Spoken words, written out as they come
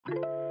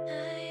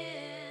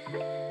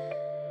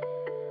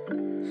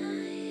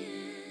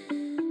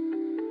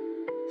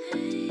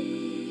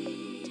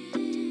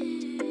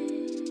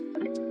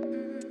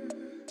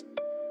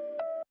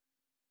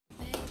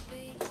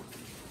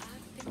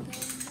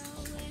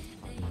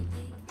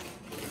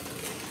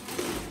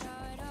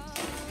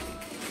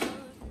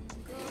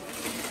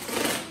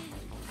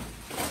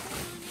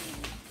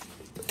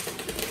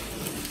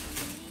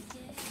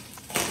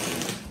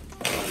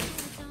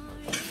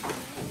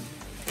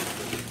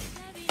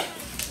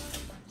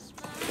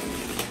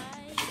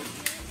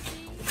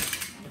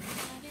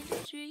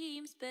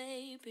Dreams,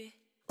 baby.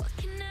 What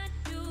can I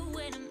do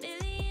when a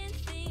million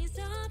things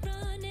are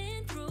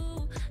running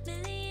through?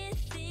 Million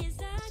things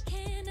I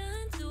can't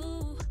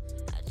undo.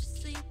 I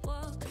just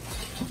sleepwalk,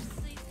 I just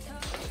sleep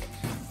talk.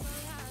 That's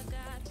all I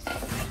got.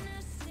 What can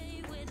I say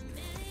with a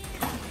million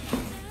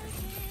things I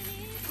can't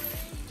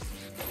erase?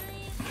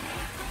 Million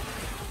things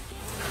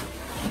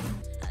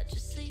I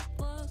just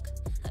sleepwalk,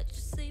 I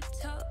just sleep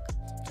talk.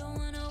 Don't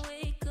wanna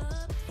wake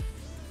up.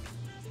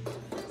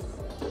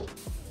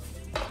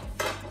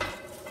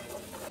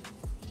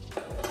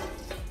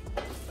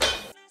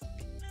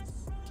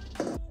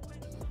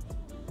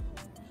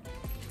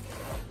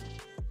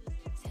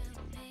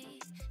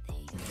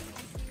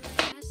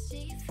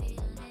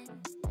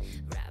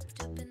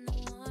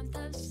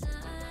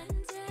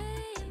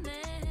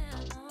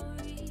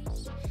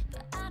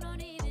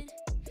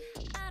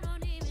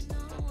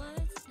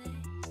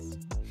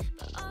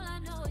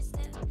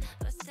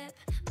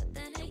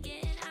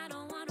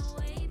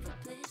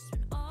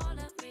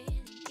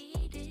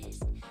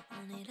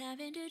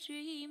 Lavender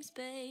dreams,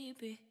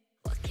 baby.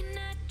 What can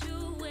I do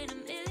when a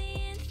million